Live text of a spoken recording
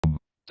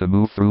To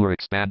move through or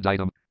expand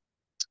item.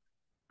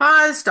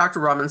 Hi, it's Dr.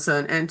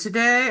 Robinson, and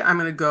today I'm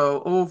going to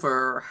go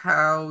over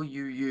how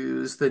you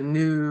use the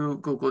new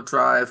Google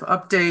Drive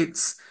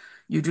updates.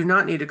 You do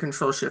not need to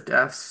Control Shift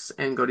F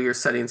and go to your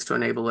settings to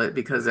enable it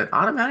because it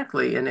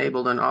automatically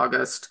enabled in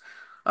August.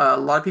 A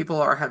lot of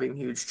people are having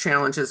huge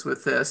challenges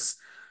with this.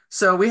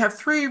 So we have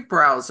three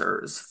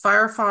browsers,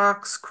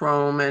 Firefox,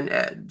 Chrome, and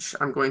Edge.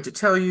 I'm going to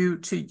tell you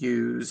to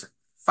use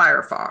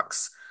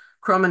Firefox.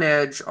 Chrome and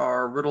Edge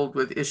are riddled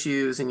with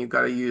issues, and you've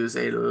got to use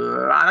a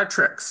lot of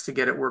tricks to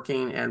get it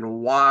working.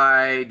 And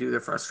why do the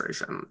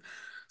frustration?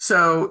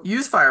 So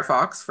use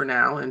Firefox for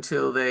now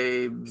until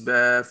they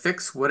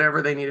fix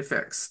whatever they need to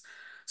fix.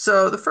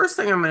 So the first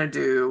thing I'm going to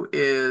do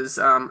is,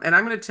 and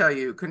I'm going to tell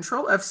you,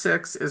 Control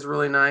F6 is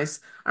really nice.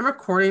 I'm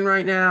recording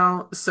right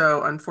now,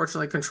 so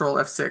unfortunately, Control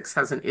F6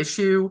 has an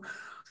issue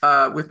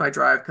with my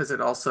drive because it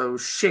also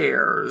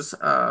shares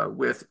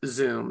with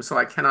Zoom, so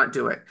I cannot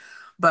do it.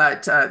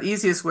 But the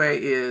easiest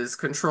way is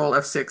Control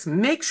F6.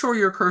 Make sure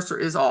your cursor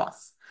is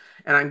off.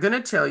 And I'm going to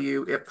tell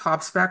you, it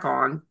pops back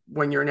on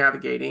when you're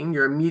navigating.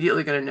 You're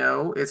immediately going to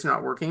know it's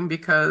not working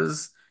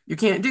because you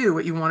can't do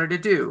what you wanted to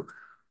do.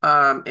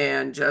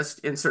 And just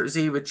insert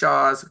Z with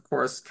JAWS, of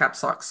course,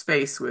 caps lock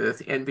space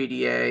with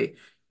NVDA.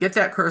 Get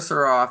that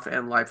cursor off,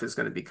 and life is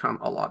going to become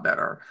a lot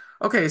better.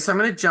 Okay, so I'm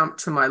going to jump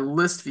to my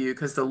list view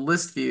because the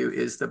list view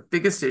is the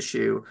biggest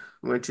issue.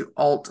 I'm going to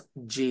Alt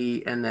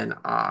G and then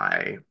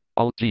I.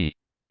 Alt G.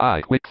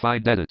 I. Quick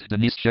find edit.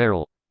 Denise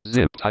Cheryl.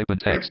 Zip type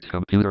and Okay. text.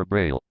 Computer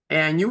braille.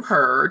 And you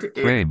heard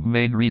it. Frame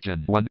main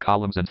region. 1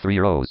 columns and 3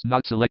 rows.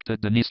 Not selected.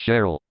 Denise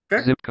Cheryl.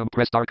 Okay. Zip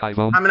compressed archive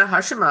on. I'm going to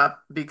hush him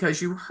up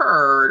because you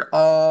heard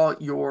all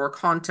your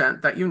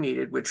content that you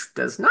needed, which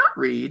does not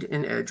read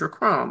in Edge or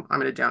Chrome. I'm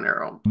going to down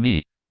arrow.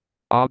 Me.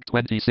 Og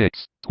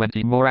 26.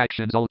 20 more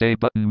actions. Alt A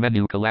button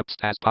menu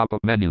collapsed as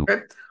pop-up menu.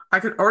 Okay. I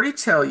could already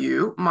tell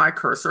you my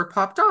cursor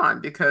popped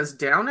on because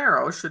down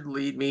arrow should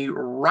lead me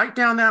right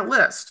down that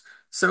list.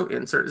 So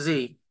insert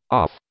Z.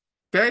 Off.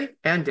 Okay.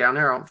 And down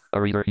arrow. A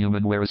reader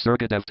human where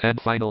circuit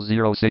F10 final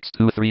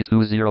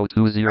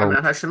 06232020. I'm going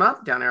to hush him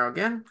up. Down arrow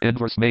again.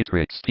 Inverse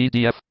matrix.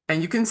 PDF.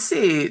 And you can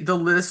see the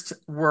list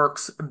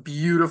works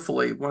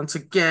beautifully. Once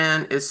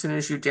again, as soon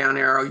as you down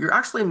arrow, you're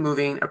actually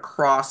moving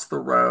across the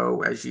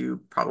row, as you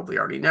probably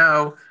already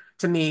know,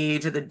 to me,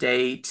 to the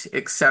date,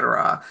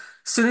 etc.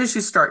 As soon as you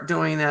start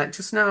doing that,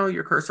 just know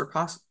your cursor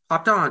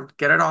popped on.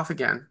 Get it off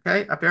again.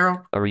 Okay, up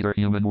arrow. A reader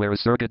human where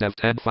circuit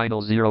F10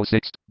 final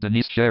 06.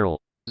 Denise Cheryl.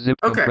 Zip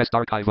Okay, compressed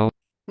archive on.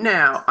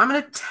 now I'm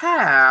going to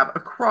tab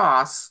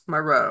across my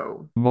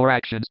row. More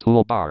actions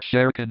toolbar.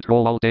 Share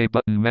control alt A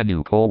button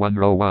menu. Call 1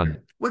 row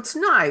 1. What's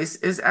nice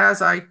is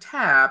as I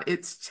tab,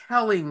 it's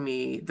telling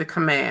me the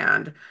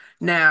command.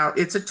 Now,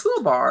 it's a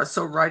toolbar,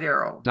 so right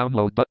arrow.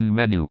 Download button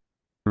menu.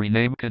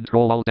 Rename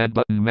control alt N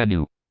button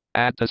menu.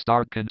 Add to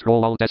start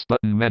control alt S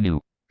button menu.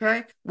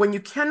 Okay. When you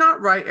cannot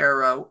right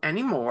arrow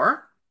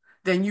anymore,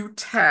 then you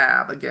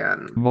tab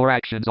again. More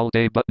actions alt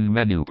A button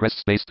menu. Press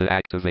space to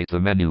activate the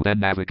menu, then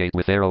navigate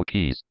with arrow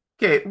keys.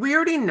 Okay, we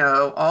already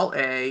know Alt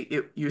A,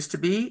 it used to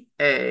be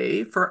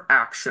A for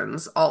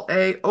actions. Alt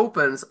A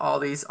opens all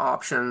these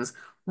options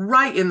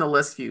right in the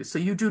list view. So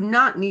you do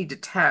not need to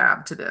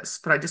tab to this,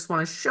 but I just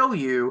want to show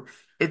you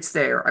it's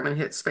there. I'm going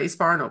to hit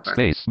spacebar and open.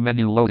 Space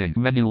menu loading.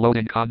 Menu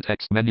loading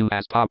context menu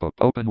as pop-up.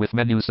 Open with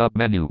menu sub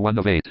menu 1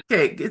 of 8.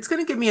 Okay, it's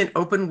going to give me an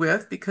open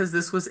with because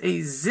this was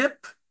a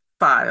zip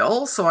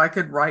file, so I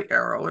could right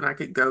arrow and I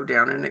could go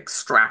down and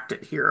extract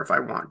it here if I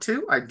want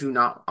to. I do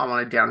not, I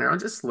want to down arrow,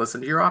 just listen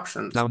to your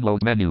options.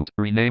 Download menu.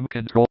 Rename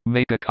control.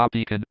 Make a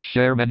copy.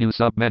 Share menu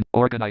sub menu.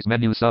 Organize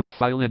menu sub.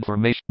 File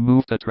information.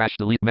 Move to trash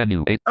delete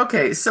menu 8.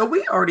 Okay, so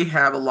we already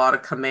have a lot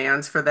of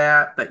commands for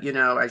that, but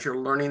as you're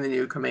learning the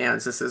new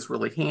commands, this is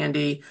really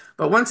handy.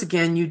 But once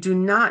again, you do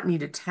not need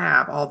to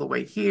tab all the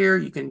way here.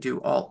 You can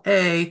do Alt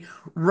A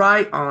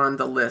right on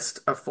the list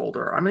of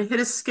folder. I'm going to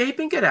hit escape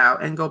and get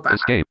out and go back.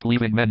 Escape.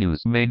 Leaving menus.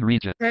 Main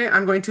region. Okay,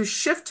 I'm going to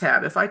shift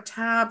tab. If I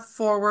tab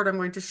forward, I'm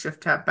going to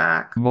shift tab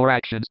back. More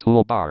actions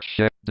toolbar.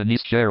 Share.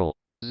 Denise Cheryl.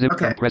 Zip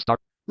Okay, compressed arc.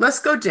 let's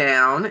go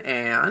down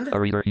and A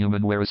reader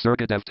human where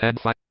circuit F10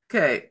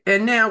 okay,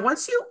 and now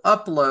once you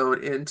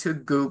upload into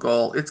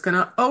Google, it's going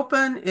to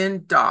open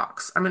in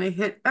Docs. I'm going to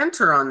hit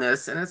enter on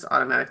this, and it's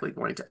automatically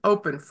going to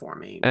open for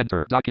me.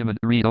 Enter. Document.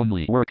 Read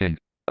only. Working.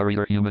 A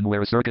reader human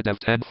where circuit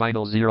F10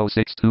 final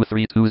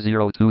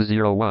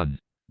 0623202001.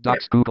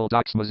 Docs. Google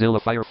Docs.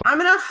 Mozilla Firefox. I'm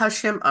going to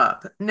hush him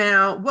up.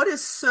 Now, what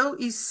is so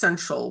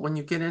essential when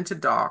you get into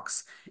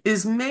Docs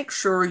is make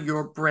sure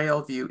your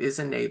Braille view is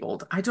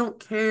enabled. I don't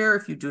care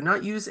if you do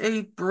not use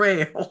a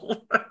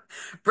Braille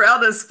Braille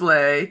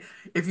display.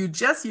 If you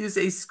just use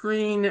a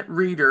screen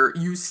reader,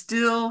 you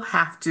still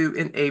have to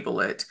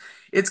enable it.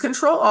 It's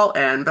Control Alt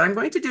N, but I'm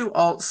going to do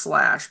Alt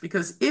slash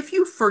because if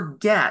you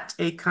forget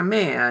a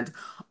command,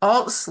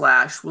 Alt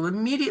slash will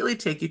immediately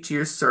take you to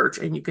your search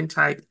and you can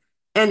type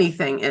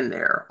anything in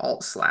there,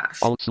 alt slash.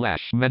 Alt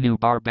slash menu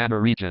bar banner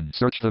region.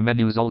 Search the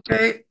menus Alt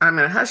Okay, I'm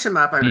going to hush them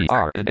up. I'm going B to type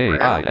R and in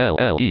A I Braille. L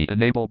L E.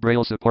 Enable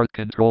Braille support.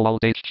 Control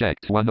Alt H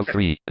checked. 1 of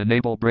 3.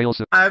 Enable Braille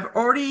support. I've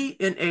already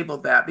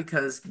enabled that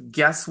because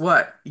guess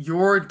what?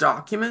 Your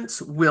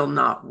documents will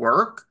not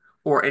work,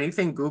 or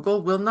anything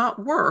Google will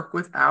not work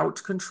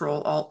without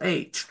Control Alt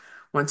H.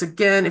 Once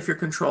again, if your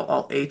Control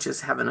Alt H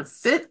is having a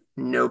fit,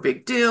 no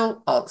big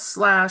deal. Alt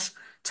slash,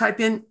 type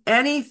in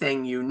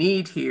anything you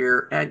need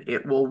here and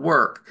it will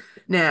work.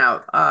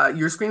 Now,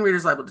 your screen reader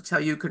is liable to tell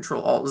you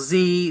Control Alt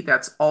Z.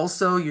 That's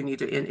also, you need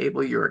to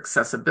enable your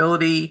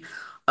accessibility.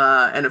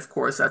 And of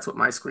course, that's what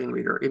my screen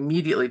reader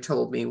immediately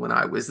told me when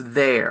I was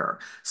there.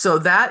 So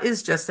that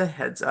is just a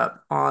heads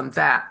up on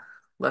that.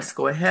 Let's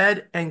go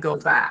ahead and go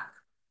back.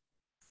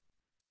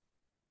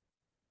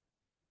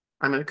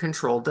 I'm going to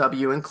Control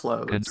W and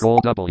close. Control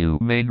W.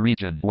 Main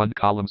region. 1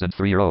 columns and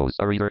 3 rows.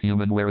 A reader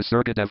human where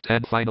circuit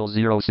F10 final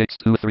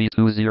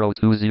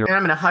 06232020. And I'm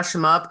going to hush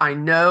them up. I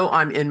know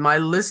I'm in my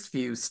list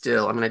view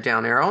still. I'm going to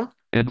down arrow.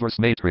 Inverse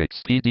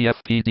matrix.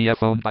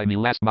 PDF owned by me.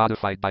 Last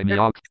modified by me.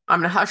 I'm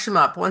going to hush them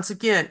up. Once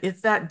again,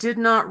 if that did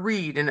not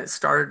read and it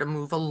started to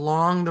move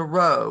along the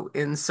row,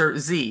 insert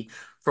Z.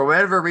 For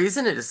whatever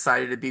reason, it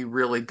decided to be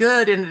really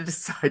good and it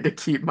decided to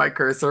keep my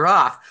cursor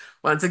off.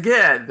 Once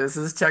again, this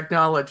is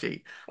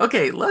technology.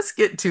 Okay, let's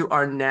get to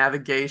our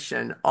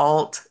navigation.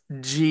 Alt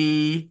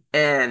G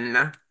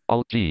N.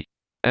 Alt G.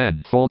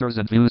 N. Folders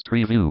and views.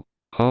 Tree view.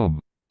 Home.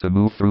 To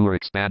move through or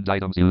expand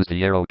items, use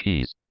the arrow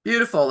keys.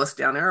 Beautiful. Let's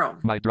down arrow.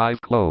 My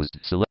drive closed.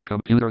 Select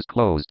computers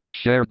closed.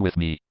 Shared with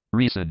me.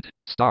 Recent.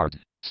 Start.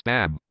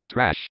 Spam.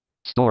 Trash.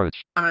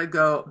 Storage. I'm going to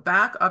go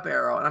back up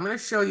arrow and I'm going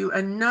to show you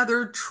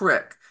another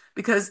trick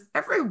because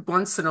every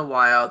once in a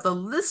while the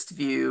list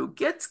view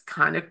gets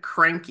kind of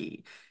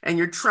cranky and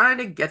you're trying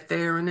to get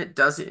there and it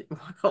doesn't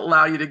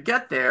allow you to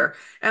get there.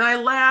 And I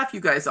laugh, you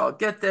guys all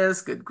get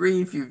this, good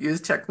grief, you've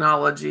used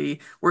technology.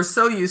 We're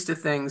so used to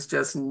things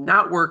just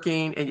not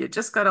working and you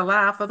just got to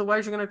laugh,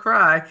 otherwise you're going to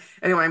cry.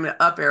 Anyway, I'm going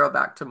to up arrow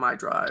back to my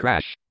drive.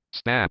 Trash.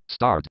 Spam.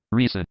 Start.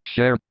 Recent.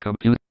 Shared.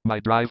 Compute. My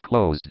drive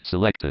closed.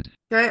 Selected.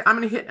 Okay, I'm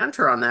going to hit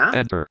enter on that.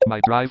 Enter. My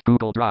drive.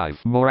 Google Drive.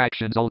 More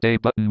actions. Alt A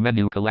button.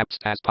 Menu.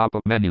 Collapsed as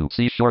pop-up menu.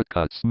 See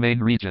shortcuts.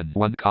 Main region.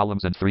 1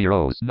 columns and 3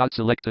 rows. Not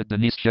selected.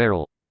 Denise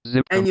Cheryl.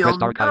 Zip And you'll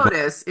compressed archive.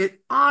 notice it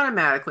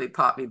automatically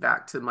popped me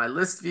back to my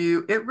list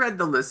view. It read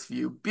the list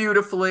view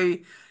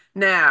beautifully.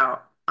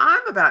 Now,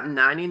 I'm about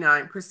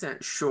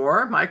 99%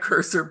 sure my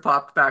cursor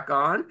popped back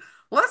on.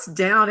 Let's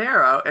down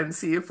arrow and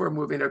see if we're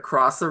moving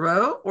across the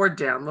row or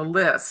down the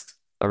list.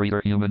 A reader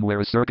human where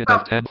a circuit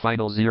Well, F10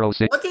 final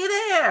 06. looky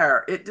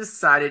there. It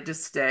decided to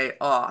stay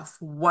off.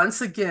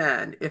 Once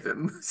again, if it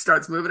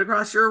starts moving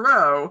across your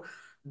row,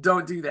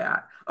 don't do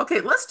that. Okay,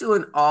 let's do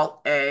an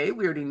Alt A.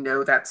 We already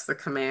know that's the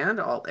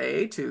command, Alt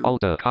A to.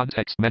 Alt A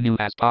context menu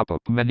as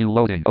pop-up menu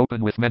loading.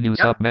 Open with menu Yep.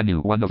 sub menu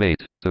 1 of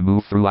 8. To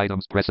move through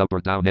items, press up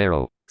or down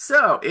arrow.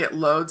 So it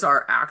loads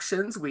our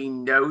actions. We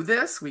know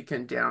this. We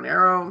can down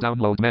arrow.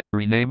 Download,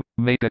 rename,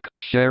 make a,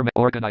 share,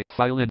 organize,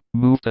 file in,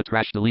 move to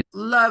trash, delete.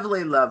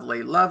 Lovely,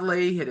 lovely,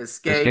 lovely. Hit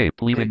escape.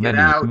 Escape, leaving and get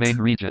menus, out. main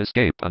region,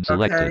 escape,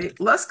 unselected. Okay,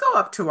 let's go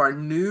up to our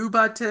new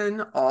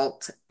button,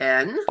 Alt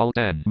N. Alt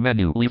N,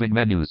 menu, leaving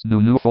menus,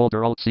 new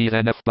folder, Alt C,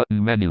 then F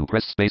button menu.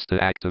 Press space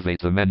to activate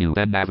the menu,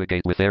 then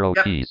navigate with arrow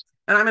keys.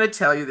 And I'm going to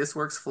tell you this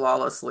works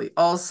flawlessly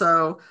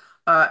also.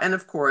 And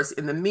of course,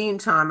 in the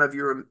meantime of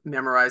your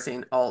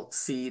memorizing Alt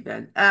C,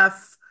 then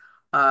F,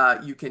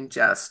 you can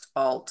just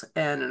Alt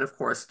N and of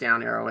course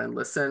down arrow and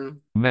listen.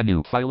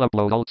 Menu, file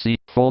upload, Alt C,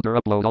 folder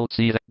upload, Alt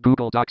C,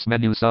 Google Docs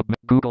menu sub,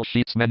 Google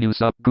Sheets menu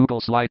sub,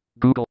 Google Slide,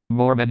 Google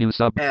More menu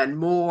sub. And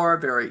more,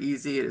 very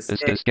easy.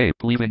 Escape,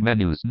 leaving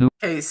menus, new.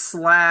 Okay,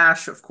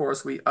 slash, of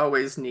course, we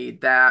always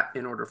need that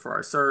in order for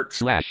our search.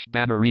 Slash,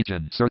 banner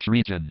region, search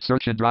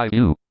and drive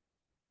view.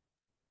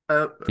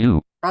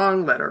 View.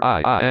 Wrong letter.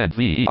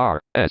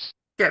 INVERS.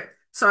 Okay,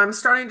 so I'm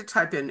starting to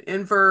type in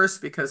inverse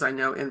because I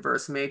know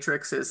inverse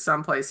matrix is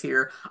someplace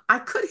here. I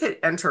could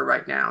hit enter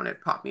right now and it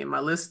popped me in my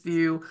list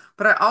view,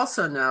 but I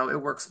also know it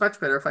works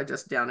much better if I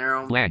just down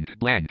arrow. Blank,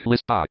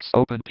 list box,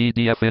 open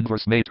PDF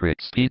inverse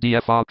matrix,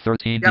 PDF OG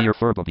 13 Yep. Dear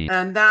Furby.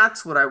 And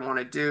that's what I want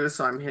to do,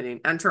 so I'm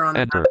hitting enter on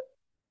Enter. that.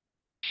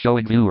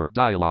 Showing viewer,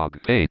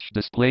 dialog, page,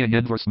 displaying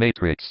inverse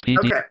matrix,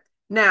 PDF. Okay.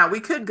 Now, we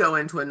could go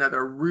into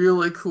another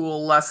really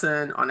cool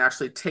lesson on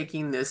actually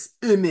taking this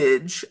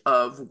image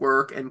of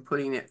work and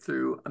putting it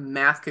through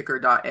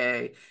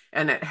mathkicker.a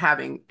and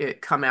having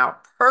it come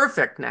out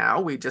perfect now.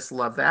 We just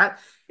love that.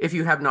 If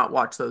you have not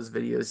watched those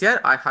videos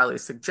yet, I highly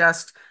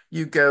suggest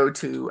you go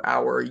to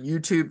our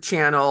YouTube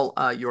channel,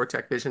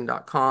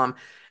 yourtechvision.com,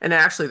 and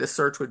actually the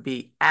search would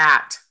be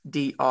at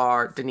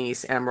Dr.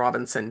 Denise M.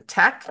 Robinson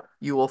Tech.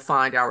 You will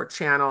find our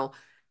channel.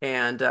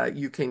 And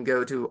you can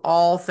go to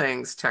all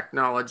things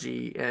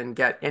technology and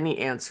get any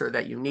answer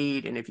that you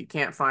need. And if you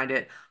can't find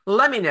it,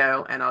 let me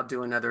know and I'll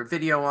do another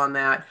video on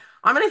that.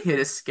 I'm going to hit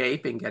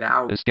escape and get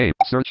out. Escape,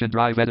 search and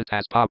drive, edit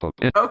as pop-up.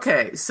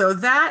 Okay, so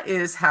that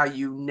is how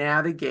you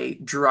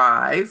navigate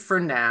Drive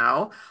for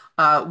now.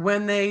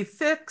 When they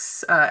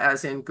fix,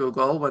 as in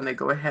Google, when they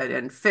go ahead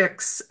and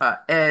fix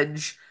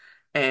Edge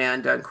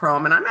and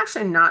Chrome, and I'm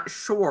actually not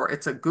sure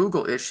it's a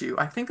Google issue.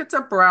 I think it's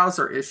a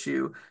browser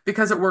issue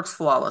because it works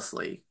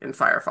flawlessly in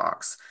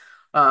Firefox.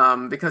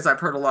 Because I've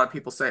heard a lot of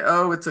people say,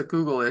 oh, it's a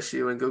Google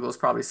issue, and Google's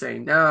probably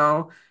saying,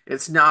 no,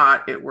 it's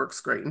not. It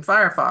works great in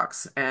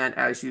Firefox. And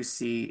as you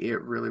see,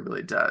 it really,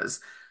 really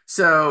does.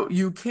 So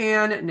you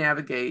can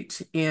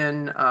navigate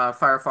in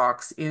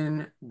Firefox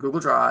in Google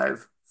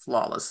Drive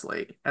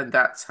flawlessly, and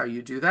that's how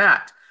you do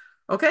that.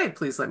 Okay,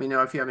 please let me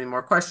know if you have any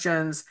more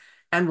questions,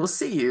 and we'll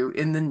see you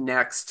in the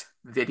next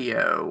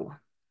video.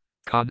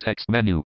 Context menu.